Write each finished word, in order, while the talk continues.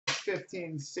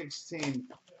15, 16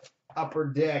 Upper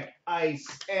Deck Ice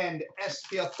and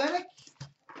SP Authentic.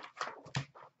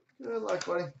 Good luck,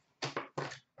 buddy.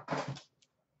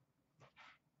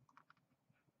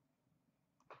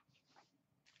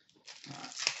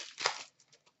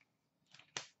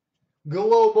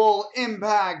 Global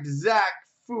Impact Zach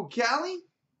Fucali.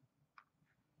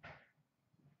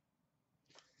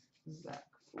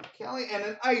 And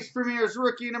an Ice Premier's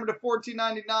rookie number to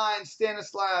 1499,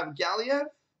 Stanislav Galiev.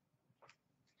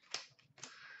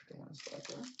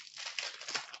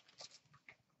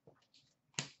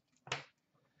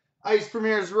 Ice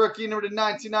Premier's rookie number to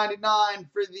 1999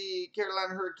 for the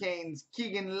Carolina Hurricanes,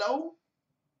 Keegan Lowe.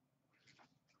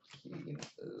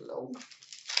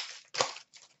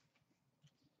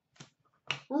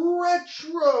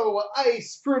 Retro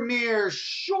Ice Premier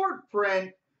short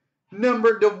print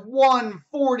number to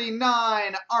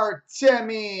 149,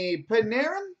 Artemi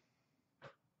Panarin.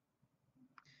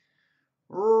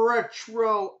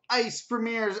 Retro Ice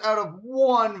Premiers out of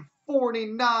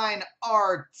 149,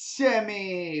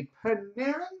 Artemi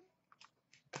Panarin.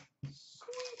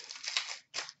 Sweet.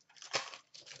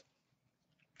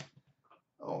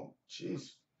 Oh,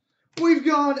 jeez. We've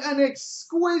got an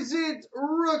exquisite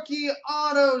rookie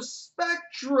auto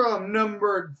spectrum,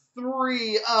 numbered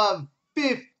 3 of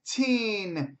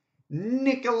 15,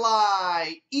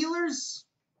 Nikolai Ehlers.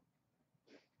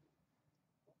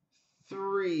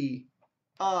 3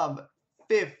 of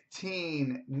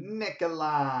 15,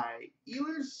 Nikolai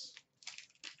Ehlers.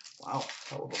 Wow,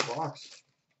 hell of a box.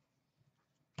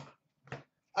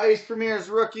 Ice Premier's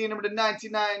rookie number to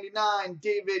 1999,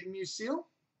 David Musil.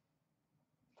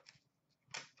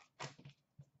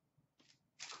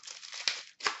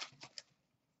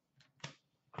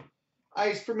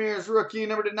 Ice Premier's rookie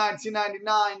number to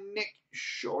 1999, Nick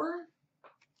Shore.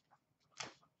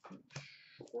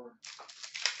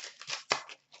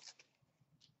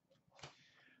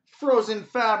 Frozen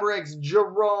Fabrics,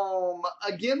 Jerome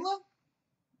Iginla.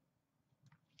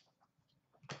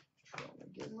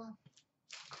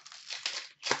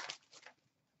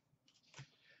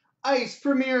 Ice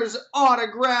Premier's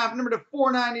autograph number to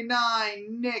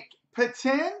 499, Nick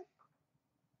Petan.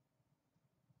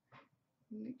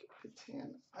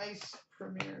 Ice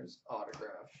Premier's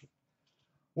autograph.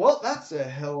 Well, that's a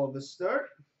hell of a start.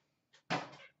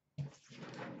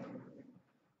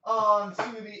 On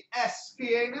to the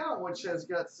SPA now, which has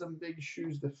got some big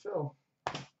shoes to fill.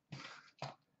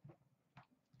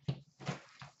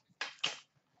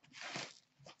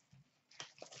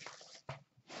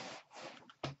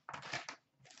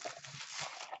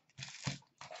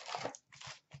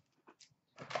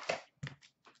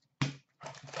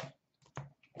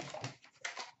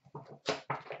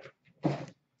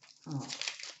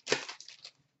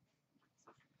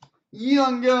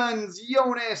 Young Guns,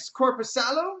 Jonas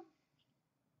Corposalo.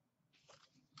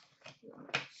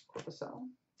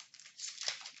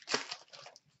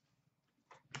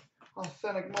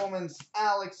 Authentic Moments,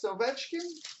 Alex Ovechkin.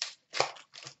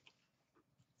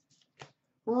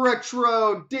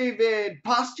 Retro, David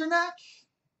Pastrnak.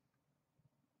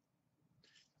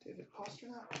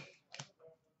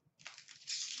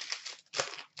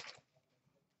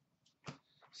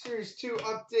 Series 2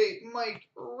 update, Mike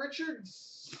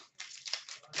Richards.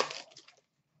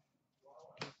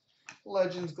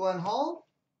 Legends, Glenn Hall.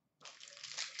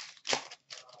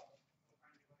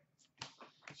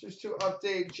 Series 2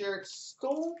 update, Jarrett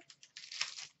Stoll.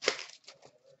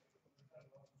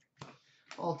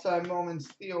 All-time moments,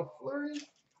 Theo Fleury.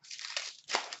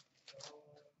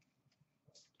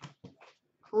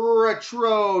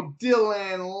 Retro,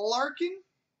 Dylan Larkin.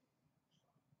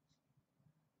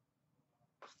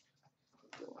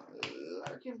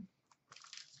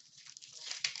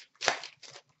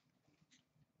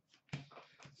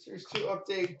 Series 2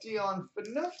 update, Dion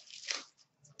Phaneuf.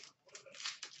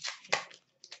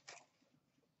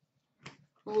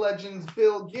 Legends,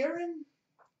 Bill Guerin.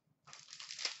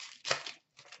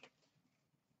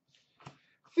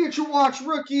 Future Watch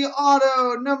rookie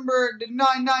auto number to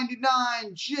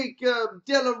 999, Jacob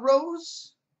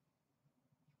Delarose.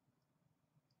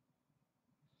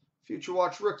 Future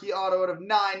Watch rookie auto out of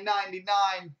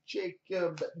 999,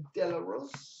 Jacob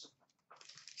Delarose.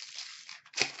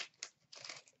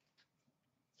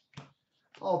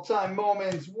 All-time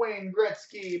moments, Wayne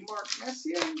Gretzky, Mark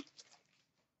Messier.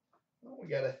 Oh, we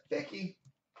got a thickie.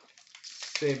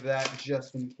 Save that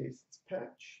just in case it's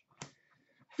patch.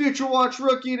 Future Watch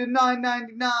rookie to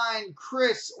 999,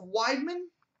 Chris Weidman.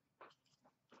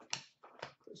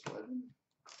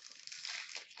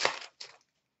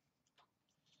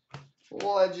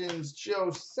 Legends,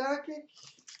 Joe Sakic.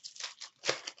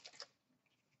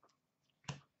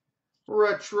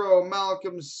 Retro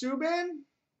MotownMalkin's Subban.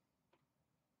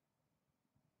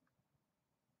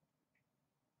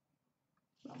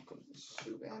 MotownMalkin's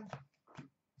Subban.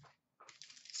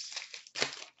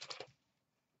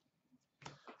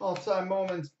 All-time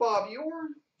moments, Bobby Orr.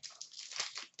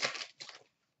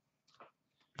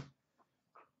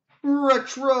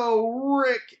 Retro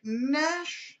Rick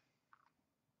Nash.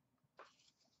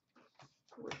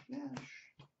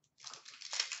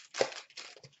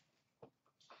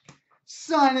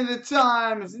 Sign of the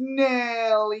Times,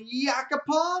 Nail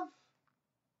Yakupov.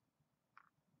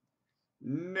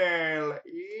 Nail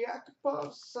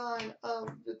Yakupov, Sign of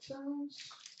the Times.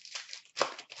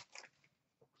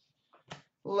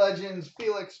 Legends,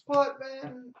 Felix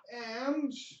Potvin,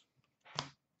 and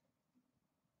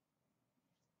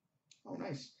oh,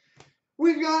 nice.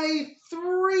 We've got a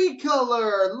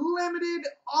 3-color limited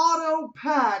auto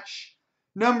patch,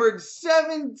 numbered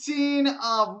 17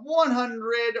 of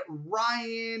 100,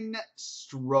 Ryan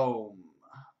Strome.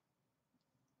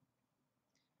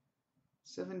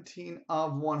 17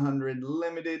 of 100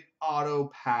 limited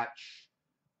auto patch,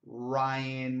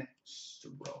 Ryan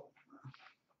Strome.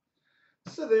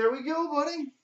 So there we go, buddy.